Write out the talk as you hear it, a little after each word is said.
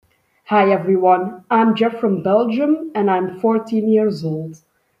Hi everyone, I'm Jeff from Belgium and I'm 14 years old.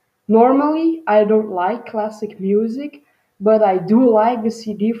 Normally, I don't like classic music, but I do like the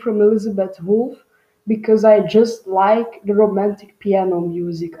CD from Elizabeth Wolf because I just like the romantic piano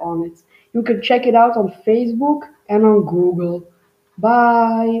music on it. You can check it out on Facebook and on Google.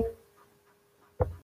 Bye!